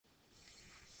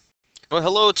Well,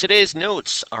 hello. Today's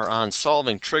notes are on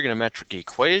solving trigonometric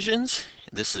equations.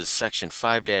 This is section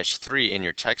 5-3 in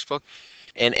your textbook.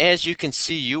 And as you can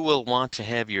see, you will want to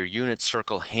have your unit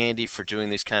circle handy for doing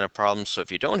these kind of problems. So if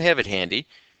you don't have it handy,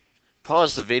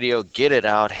 pause the video, get it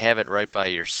out, have it right by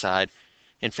your side.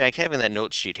 In fact, having that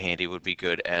note sheet handy would be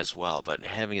good as well, but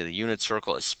having the unit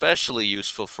circle especially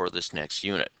useful for this next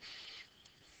unit.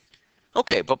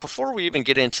 Okay, but before we even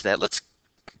get into that, let's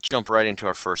jump right into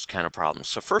our first kind of problem.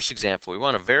 So first example, we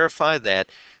want to verify that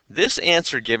this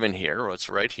answer given here, what's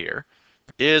right here,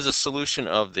 is a solution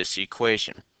of this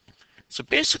equation. So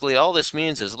basically all this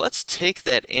means is let's take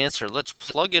that answer, let's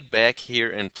plug it back here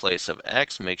in place of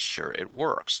x, make sure it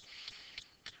works.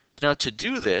 Now to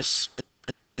do this,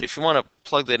 if you want to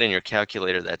plug that in your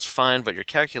calculator, that's fine, but your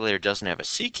calculator doesn't have a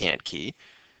secant key,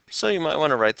 so you might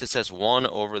want to write this as 1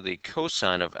 over the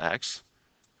cosine of x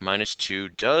minus 2.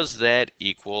 Does that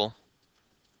equal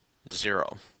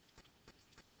 0?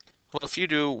 Well, if you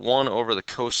do 1 over the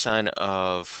cosine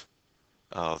of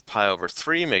pi over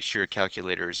 3, make sure your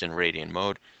calculator is in radian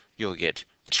mode, you'll get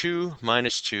 2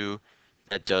 minus 2,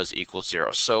 that does equal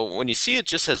 0. So when you see it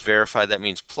just says verify, that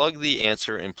means plug the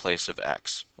answer in place of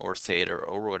x, or theta,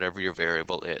 or whatever your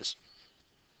variable is.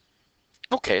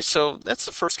 Okay, so that's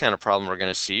the first kind of problem we're going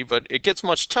to see, but it gets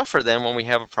much tougher then when we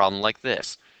have a problem like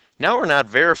this. Now we're not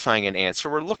verifying an answer,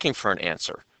 we're looking for an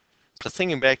answer. So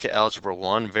thinking back to Algebra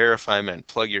 1, verify meant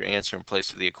plug your answer in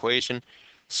place of the equation.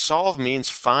 Solve means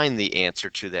find the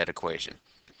answer to that equation.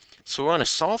 So we want to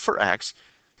solve for x.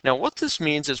 Now what this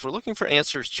means is we're looking for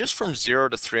answers just from 0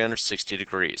 to 360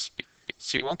 degrees.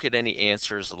 So you won't get any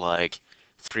answers like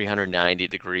 390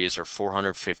 degrees or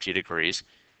 450 degrees,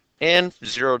 and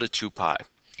 0 to 2 pi.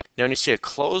 Now when you see a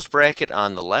closed bracket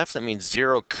on the left, that means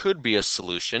 0 could be a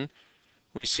solution.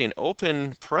 We see an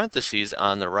open parentheses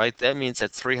on the right, that means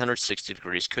that 360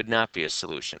 degrees could not be a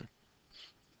solution.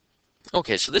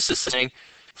 Okay, so this is saying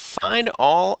find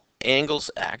all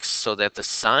angles x so that the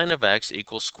sine of x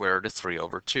equals square root of 3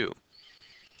 over 2.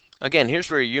 Again, here's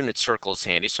where your unit circle is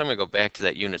handy, so I'm going to go back to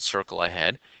that unit circle I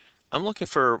had. I'm looking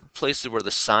for places where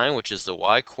the sine, which is the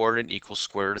y coordinate, equals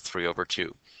square root of 3 over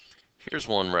 2. Here's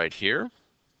one right here,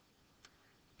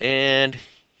 and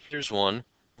here's one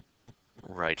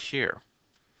right here.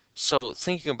 So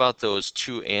thinking about those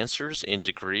two answers in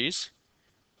degrees,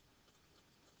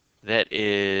 that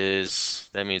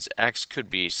means x could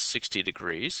be 60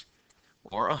 degrees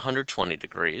or 120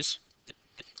 degrees.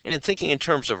 And in thinking in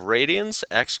terms of radians,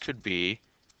 x could be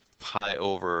pi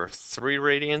over 3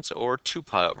 radians or 2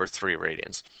 pi over 3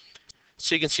 radians.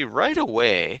 So you can see right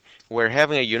away where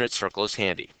having a unit circle is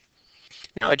handy.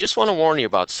 Now I just want to warn you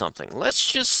about something.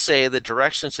 Let's just say the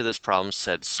directions to this problem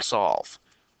said solve.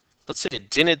 Let's say it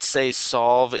didn't say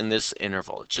solve in this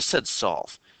interval. It just said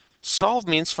solve. Solve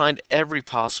means find every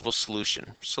possible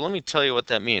solution. So let me tell you what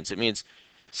that means. It means,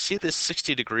 see this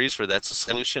 60 degrees where that's a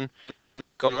solution?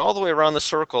 Going all the way around the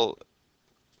circle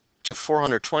to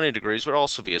 420 degrees would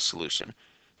also be a solution.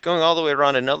 Going all the way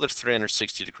around another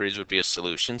 360 degrees would be a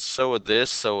solution. So would this,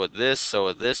 so would this, so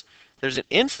would this. There's an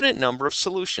infinite number of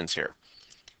solutions here.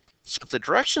 So if the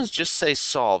directions just say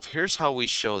solve, here's how we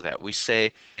show that. We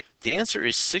say the answer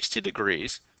is 60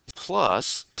 degrees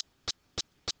plus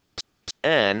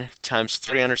n times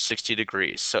 360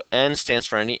 degrees. So n stands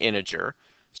for any integer.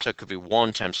 So it could be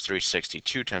 1 times 360,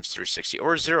 2 times 360,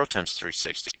 or 0 times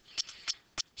 360.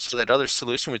 So that other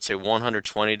solution would say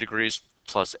 120 degrees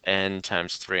plus n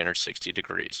times 360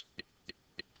 degrees.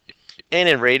 And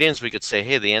in radians, we could say,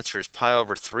 hey, the answer is pi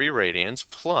over 3 radians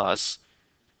plus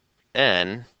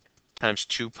n times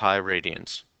 2 pi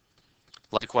radians.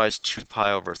 Likewise, 2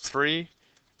 pi over 3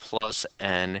 plus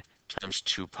n times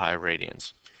 2 pi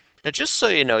radians. Now, just so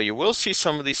you know, you will see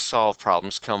some of these solve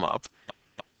problems come up.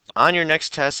 On your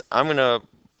next test, I'm going to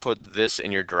put this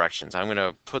in your directions. I'm going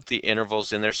to put the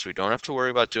intervals in there so we don't have to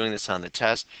worry about doing this on the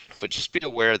test, but just be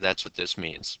aware that's what this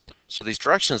means. So these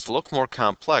directions look more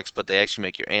complex, but they actually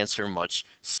make your answer much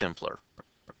simpler.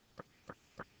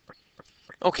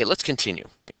 Okay, let's continue.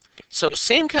 So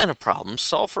same kind of problem,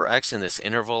 solve for x in this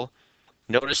interval.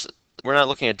 Notice we're not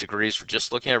looking at degrees, we're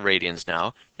just looking at radians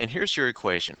now, and here's your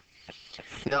equation.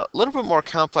 Now, a little bit more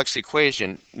complex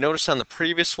equation. Notice on the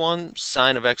previous one,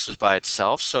 sine of x was by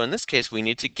itself, so in this case we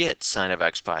need to get sine of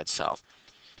x by itself,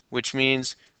 which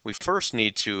means we first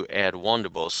need to add 1 to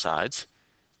both sides,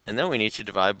 and then we need to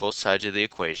divide both sides of the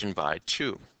equation by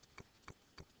 2.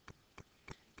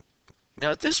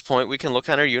 Now at this point we can look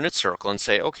on our unit circle and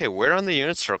say, okay, where on the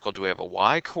unit circle do we have a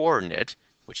y coordinate,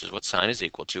 which is what sine is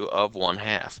equal to, of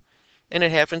 1/2? And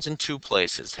it happens in two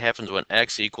places. It happens when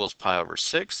x equals pi over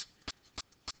 6,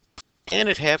 and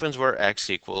it happens where x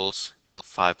equals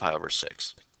 5 pi over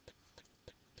 6.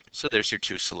 So there's your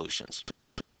two solutions.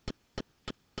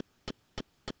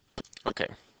 Okay,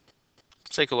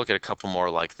 let's take a look at a couple more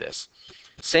like this.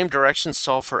 Same direction,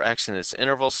 solve for x in this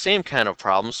interval, same kind of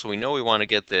problem, so we know we want to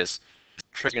get this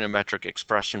trigonometric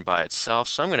expression by itself.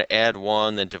 So I'm going to add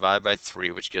 1, then divide by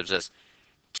 3, which gives us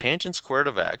tangent squared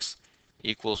of x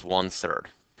equals 1/3.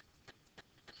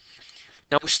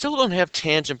 Now we still don't have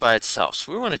tangent by itself,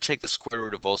 so we want to take the square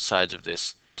root of both sides of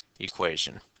this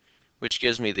equation, which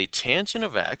gives me the tangent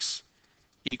of x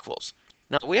equals.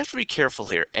 Now we have to be careful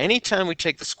here. Anytime we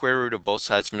take the square root of both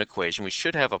sides of an equation, we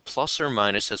should have a plus or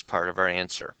minus as part of our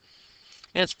answer.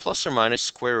 And it's plus or minus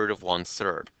square root of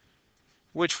 1/3,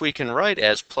 which we can write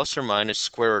as plus or minus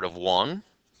square root of 1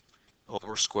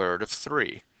 over square root of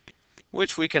 3,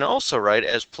 which we can also write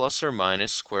as plus or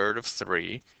minus square root of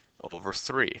 3 over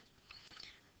 3.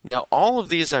 Now all of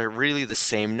these are really the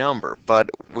same number, but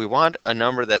we want a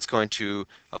number that's going to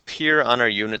appear on our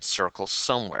unit circle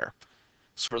somewhere.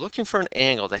 So we're looking for an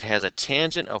angle that has a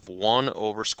tangent of 1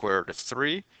 over square root of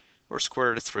 3 or square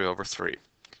root of 3 over 3.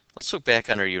 Let's look back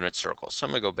on our unit circle. So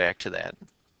I'm going to go back to that.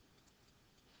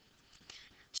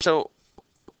 So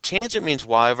tangent means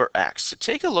y over x. So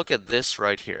take a look at this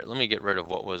right here. Let me get rid of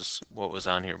what was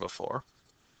on here before.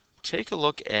 Take a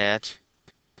look at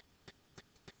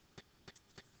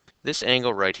this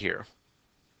angle right here.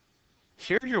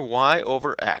 Here your y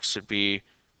over x would be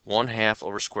 1/2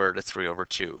 over square root of 3 over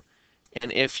 2.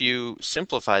 And if you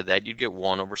simplify that, you'd get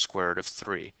 1 over square root of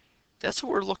 3. That's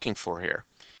what we're looking for here.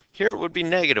 Here it would be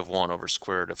negative 1 over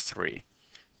square root of 3.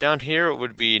 Down here it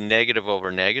would be negative over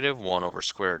negative 1 over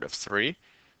square root of 3.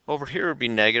 Over here it would be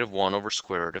negative 1 over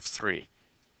square root of 3.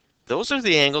 Those are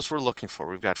the angles we're looking for.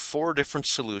 We've got 4 different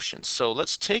solutions. So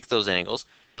let's take those angles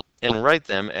and write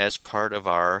them as part of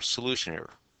our solution here.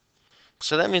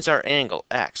 So that means our angle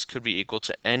x could be equal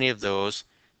to any of those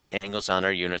angles on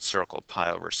our unit circle,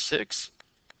 pi over 6,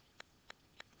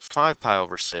 5 pi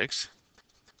over 6,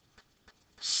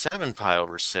 7 pi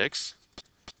over 6,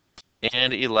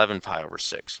 and 11 pi over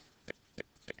 6.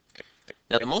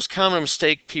 Now the most common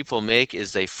mistake people make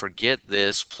is they forget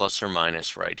this plus or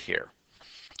minus right here.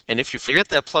 And if you forget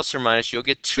that plus or minus, you'll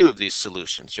get 2 of these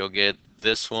solutions. You'll get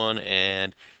this one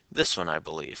and this one, I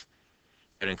believe.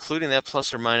 But including that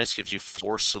plus or minus gives you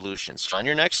 4 solutions. So on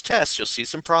your next test, you'll see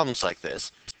some problems like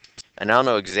this. And I'll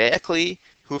know exactly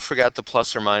who forgot the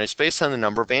plus or minus based on the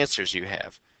number of answers you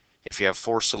have. If you have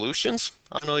 4 solutions,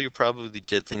 I know you probably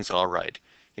did things all right.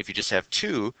 If you just have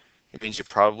 2, it means you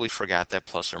probably forgot that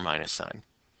plus or minus sign.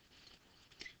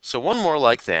 So one more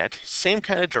like that, same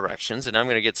kind of directions, and I'm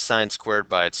going to get sine squared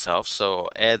by itself. So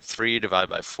add 3 divided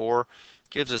by 4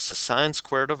 gives us a sine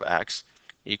squared of x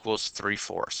equals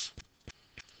 3/4.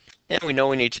 And we know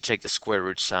we need to take the square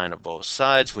root sign of both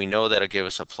sides. We know that'll give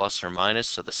us a plus or minus,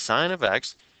 so the sine of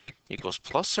x equals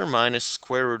plus or minus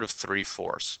square root of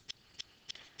 3/4,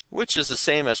 which is the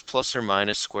same as plus or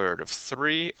minus square root of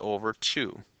 3 over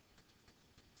 2.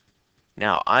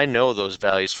 Now, I know those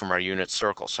values from our unit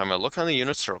circle, so I'm going to look on the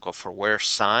unit circle for where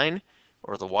sine,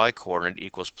 or the y-coordinate,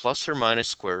 equals plus or minus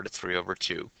square root of 3 over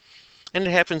 2. And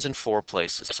it happens in 4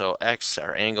 places. So x,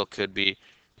 our angle, could be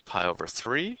pi over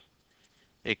 3.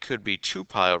 It could be 2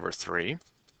 pi over 3.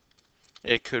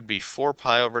 It could be 4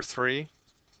 pi over 3.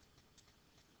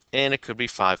 And it could be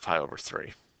 5 pi over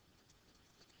 3.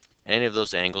 Any of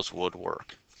those angles would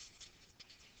work.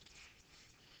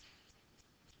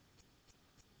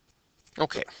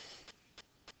 Okay,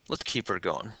 let's keep her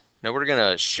going. Now we're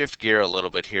going to shift gear a little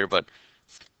bit here, but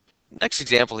next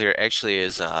example here actually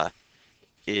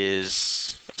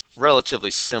is relatively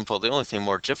simple. The only thing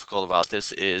more difficult about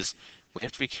this is we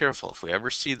have to be careful. If we ever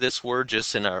see this word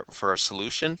just for our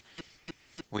solution,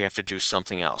 we have to do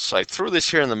something else. So I threw this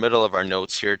here in the middle of our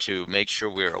notes here to make sure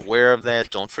we're aware of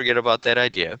that. Don't forget about that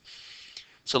idea.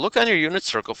 So look on your unit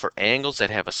circle for angles that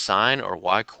have a sine or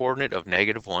y-coordinate of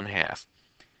negative 1/2.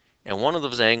 And one of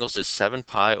those angles is 7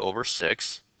 pi over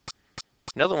 6.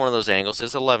 Another one of those angles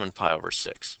is 11 pi over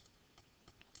 6.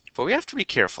 But we have to be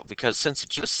careful because since it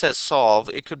just says solve,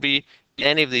 it could be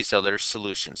any of these other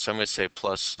solutions. So I'm going to say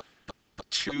plus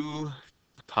 2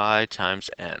 pi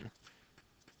times n.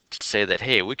 To say that,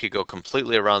 hey, we could go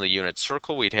completely around the unit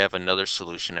circle, we'd have another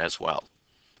solution as well.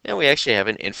 And we actually have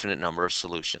an infinite number of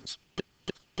solutions.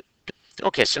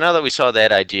 Okay, so now that we saw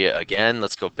that idea again,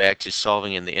 let's go back to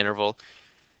solving in the interval.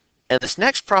 And this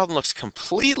next problem looks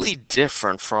completely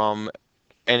different from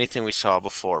anything we saw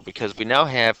before because we now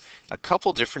have a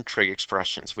couple different trig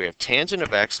expressions. We have tangent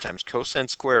of x times cosine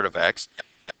squared of x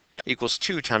equals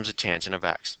 2 times the tangent of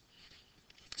x.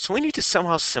 So we need to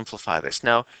somehow simplify this.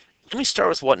 Now, let me start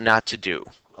with what not to do.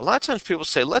 a lot of times people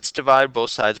say, let's divide both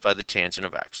sides by the tangent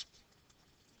of x,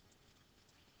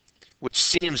 which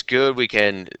seems good. We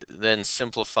can then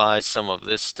simplify some of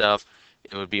this stuff.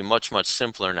 It would be much, much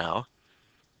simpler now.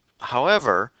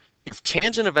 However, if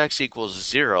tangent of x equals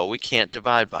 0, we can't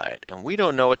divide by it, and we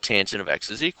don't know what tangent of x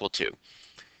is equal to.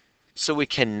 So we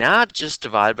cannot just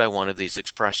divide by one of these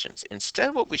expressions.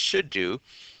 Instead, what we should do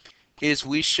is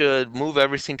we should move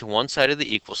everything to one side of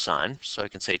the equal sign. So I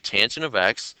can say tangent of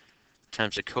x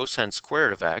times the cosine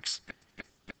squared of x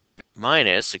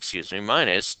minus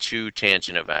 2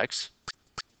 tangent of x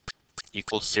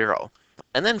equals 0.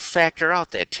 And then factor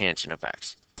out that tangent of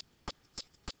x.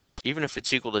 Even if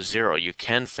it's equal to 0, you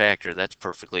can factor. That's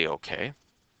perfectly okay.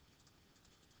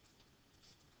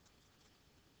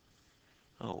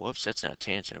 Oh, whoops, that's not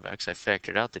tangent of x. I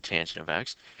factored out the tangent of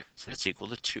x, so that's equal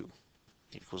to 2,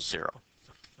 equals 0.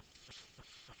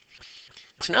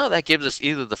 So now that gives us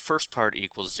either the first part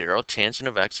equals 0, tangent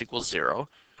of x equals 0,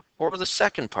 or the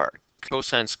second part,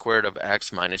 cosine squared of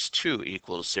x minus 2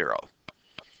 equals 0.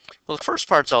 Well, the first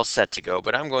part's all set to go,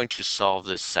 but I'm going to solve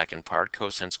this second part.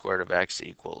 Cosine squared of x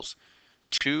equals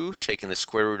 2. Taking the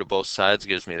square root of both sides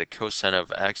gives me the cosine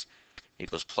of x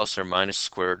equals plus or minus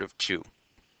square root of 2.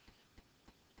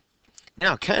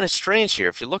 Now, kind of strange here.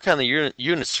 If you look on the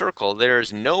unit circle, there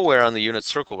is nowhere on the unit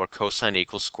circle where cosine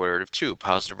equals square root of 2,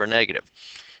 positive or negative.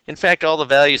 In fact, all the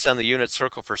values on the unit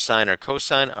circle for sine or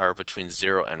cosine are between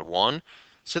 0 and 1.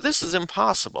 So this is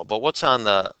impossible, but what's on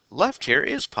the left here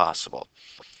is possible.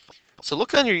 So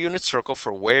look on your unit circle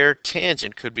for where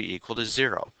tangent could be equal to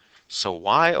 0. So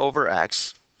y over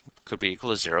x could be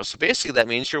equal to 0. So basically that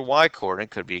means your y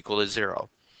coordinate could be equal to 0.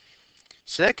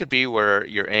 So that could be where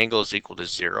your angle is equal to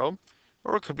 0,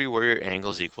 or it could be where your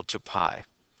angle is equal to pi.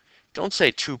 Don't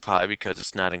say 2 pi because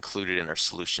it's not included in our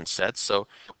solution set, so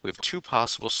we have two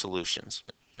possible solutions.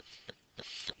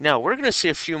 Now we're going to see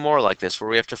a few more like this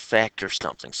where we have to factor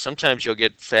something. Sometimes you'll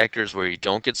get factors where you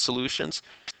don't get solutions.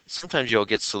 Sometimes you'll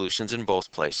get solutions in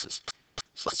both places.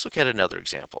 So let's look at another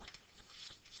example.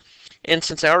 And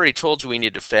since I already told you we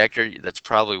need to factor, that's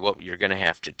probably what you're going to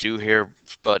have to do here.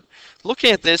 But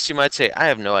looking at this, you might say, I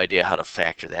have no idea how to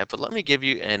factor that, but let me give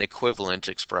you an equivalent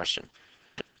expression.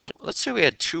 Let's say we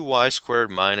had 2y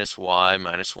squared minus y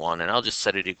minus 1, and I'll just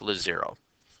set it equal to 0.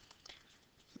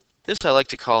 This I like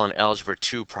to call an algebra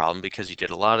 2 problem because you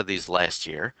did a lot of these last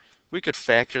year. We could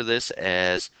factor this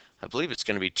as, I believe it's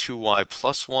going to be 2y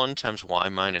plus 1 times y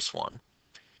minus 1.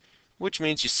 Which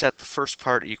means you set the first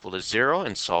part equal to 0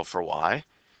 and solve for y.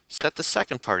 Set the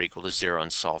second part equal to 0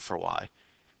 and solve for y.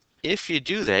 If you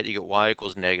do that, you get y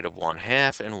equals negative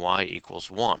 1/2 and y equals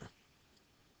 1.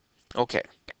 Okay,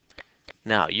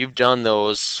 now you've done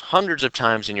those hundreds of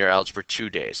times in your Algebra 2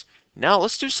 days. Now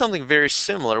let's do something very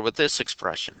similar with this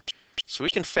expression. So we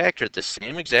can factor it the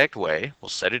same exact way. We'll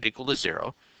set it equal to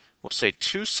 0. We'll say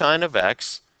 2 sine of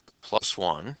x plus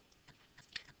 1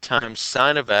 times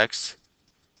sine of x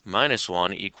minus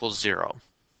 1 equals 0.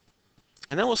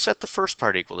 And then we'll set the first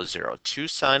part equal to 0. 2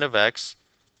 sine of x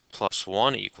plus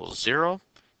 1 equals 0.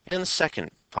 And the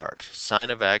second part, sine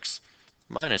of x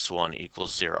minus 1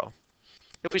 equals 0.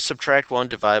 If we subtract 1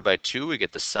 divided by 2, we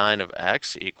get the sine of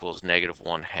x equals negative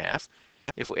 1/2.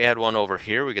 If we add 1 over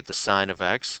here, we get the sine of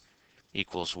x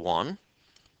equals 1.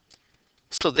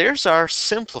 So there's our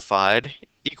simplified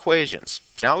equations.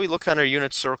 Now we look on our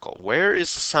unit circle. Where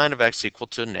is the sine of x equal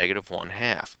to negative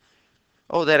 1/2?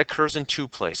 Oh, that occurs in two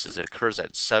places. It occurs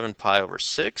at 7 pi over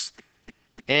 6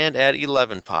 and at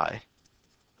 11 pi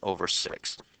over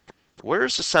 6. Where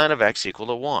is the sine of x equal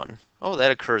to 1? Oh,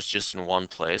 that occurs just in one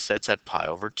place. That's at pi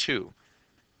over 2.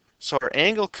 So our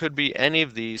angle could be any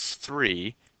of these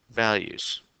three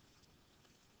values.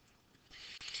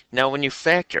 Now when you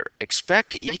factor,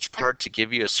 expect each part to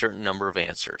give you a certain number of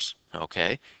answers,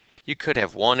 okay? You could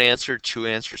have one answer, two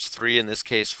answers, three, in this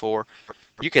case 4.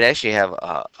 You could actually have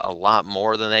a lot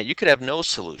more than that. You could have no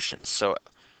solutions. So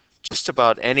just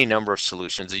about any number of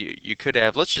solutions. You could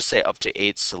have, let's just say, up to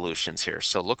 8 solutions here.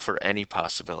 So look for any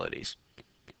possibilities.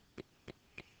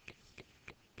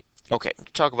 Okay,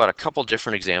 talk about a couple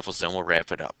different examples, then we'll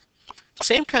wrap it up.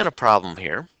 Same kind of problem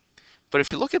here. But if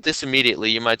you look at this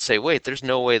immediately, you might say, wait, there's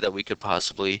no way that we could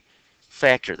possibly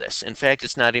factor this. In fact,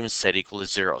 it's not even set equal to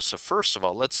 0. So first of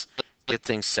all, let's get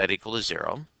things set equal to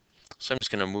 0. So I'm just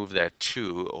going to move that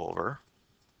 2 over.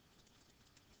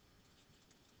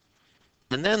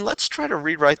 And then let's try to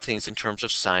rewrite things in terms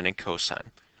of sine and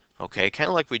cosine. Okay, kind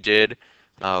of like we did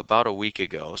about a week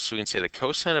ago. So we can say the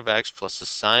cosine of x plus the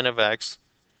sine of x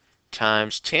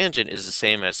times tangent is the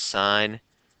same as sine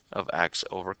of x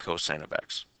over cosine of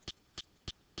x.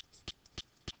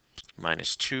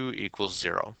 Minus 2 equals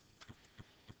 0.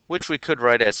 which we could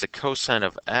write as the cosine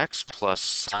of x plus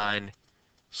sine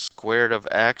squared of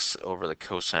x over the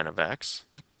cosine of x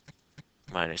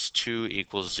minus 2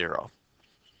 equals 0.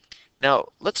 Now,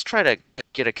 let's try to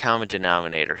get a common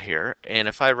denominator here. And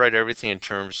if I write everything in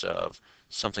terms of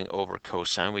something over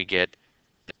cosine, we get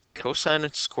cosine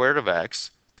squared of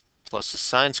x plus the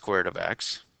sine squared of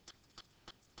x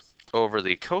over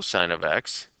the cosine of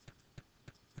x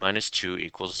minus 2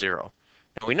 equals 0.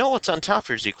 And we know what's on top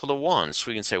here is equal to 1,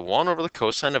 so we can say 1 over the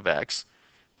cosine of x,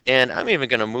 and I'm even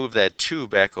going to move that 2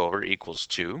 back over, equals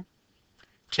 2.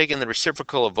 Taking the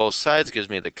reciprocal of both sides gives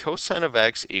me the cosine of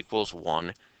x equals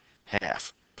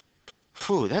 1/2.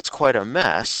 Whew, that's quite a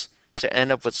mess to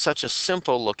end up with such a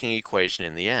simple looking equation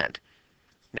in the end.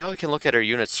 Now we can look at our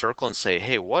unit circle and say,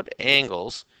 hey, what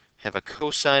angles have a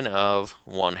cosine of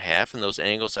 1/2? And those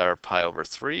angles are pi over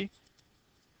 3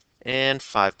 and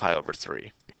 5 pi over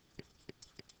 3.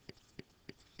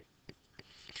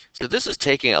 So this is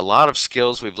taking a lot of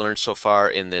skills we've learned so far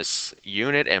in this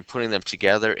unit and putting them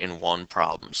together in one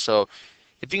problem. So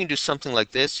if you can do something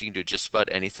like this, you can do just about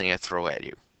anything I throw at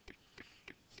you.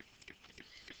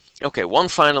 Okay, one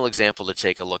final example to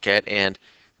take a look at, and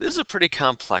this is a pretty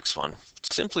complex one,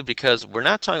 simply because we're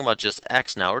not talking about just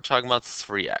x now, we're talking about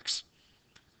 3x.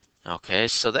 Okay,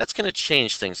 so that's going to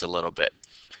change things a little bit.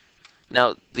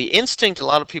 Now, the instinct a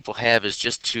lot of people have is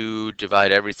just to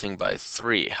divide everything by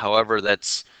 3. However,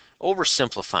 that's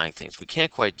oversimplifying things. We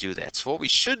can't quite do that. So what we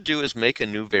should do is make a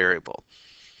new variable.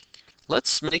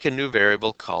 Let's make a new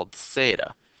variable called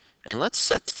theta. And let's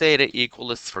set theta equal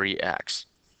to 3x.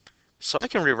 So I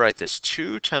can rewrite this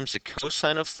 2 times the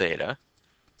cosine of theta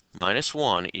minus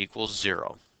 1 equals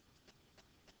 0.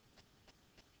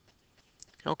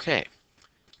 Okay.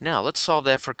 Now let's solve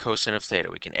that for cosine of theta.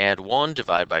 We can add 1,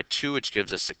 divide by 2, which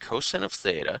gives us the cosine of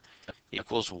theta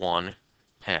equals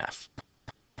 1/2.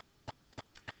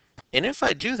 And if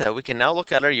I do that, we can now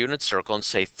look at our unit circle and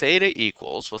say theta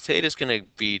equals, well, theta is going to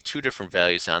be two different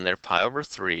values on there, pi over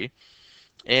 3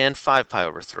 and 5 pi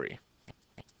over 3.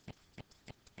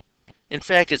 In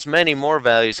fact, it's many more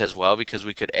values as well because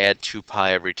we could add 2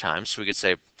 pi every time. So we could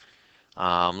say,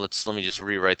 let me just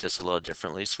rewrite this a little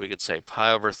differently. So we could say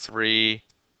pi over 3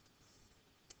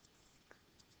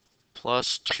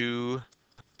 plus 2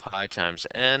 pi times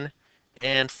n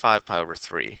and 5 pi over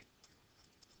 3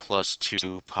 plus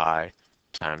 2 pi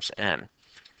times n.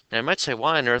 Now you might say,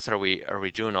 why on earth are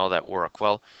we doing all that work?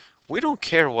 Well, we don't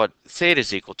care what theta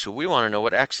is equal to. We want to know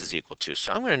what x is equal to.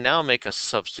 So I'm going to now make a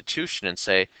substitution and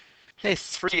say, hey,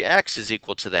 3x is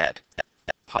equal to that,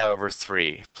 pi over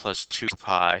 3 plus 2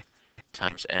 pi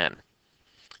times n.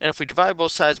 And if we divide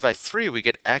both sides by 3, we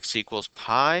get x equals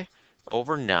pi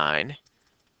over 9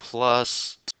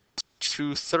 plus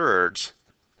 2/3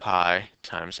 pi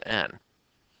times n.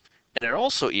 And it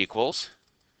also equals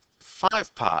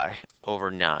 5 pi over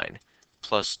 9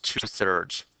 plus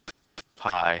 2/3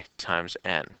 pi times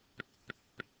n.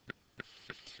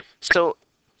 So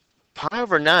pi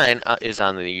over 9 is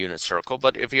on the unit circle,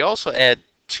 but if you also add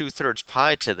 2/3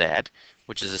 pi to that,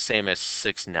 which is the same as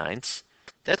 6/9,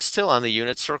 that's still on the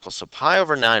unit circle. So pi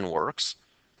over 9 works,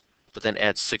 but then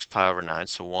add 6 pi over 9,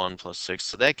 so 1 plus 6.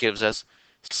 So that gives us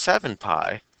 7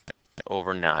 pi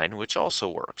over 9, which also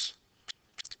works.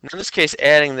 Now in this case,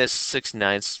 adding this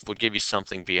 6/9 would give you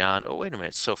something beyond, oh, wait a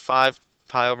minute. So 5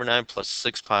 pi over 9 plus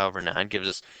 6 pi over 9 gives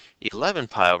us 11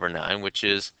 pi over 9, which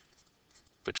is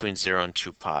between 0 and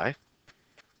 2 pi.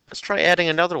 Let's try adding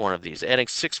another one of these. Adding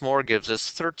 6 more gives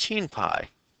us 13 pi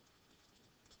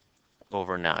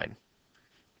over 9.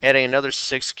 Adding another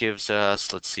 6 gives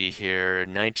us, let's see here,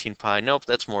 19 pi. Nope,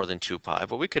 that's more than 2 pi.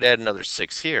 But we could add another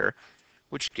 6 here,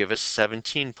 which would give us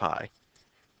 17 pi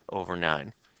over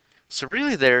 9. So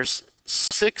really there's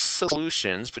 6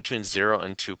 solutions between 0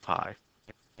 and 2 pi.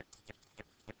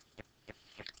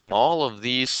 All of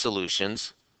these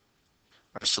solutions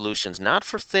are solutions not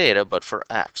for theta, but for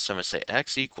x. So I'm going to say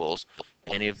x equals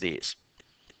any of these.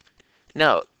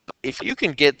 Now, if you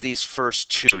can get these first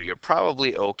two, you're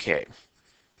probably okay.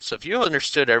 So if you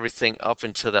understood everything up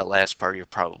until that last part, you're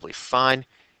probably fine.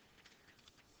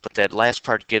 But that last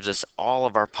part gives us all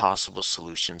of our possible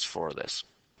solutions for this.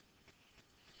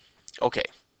 Okay,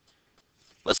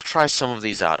 let's try some of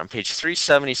these out. On page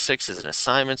 376 is an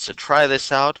assignment, so try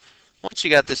this out. Once you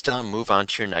got this done, move on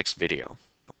to your next video.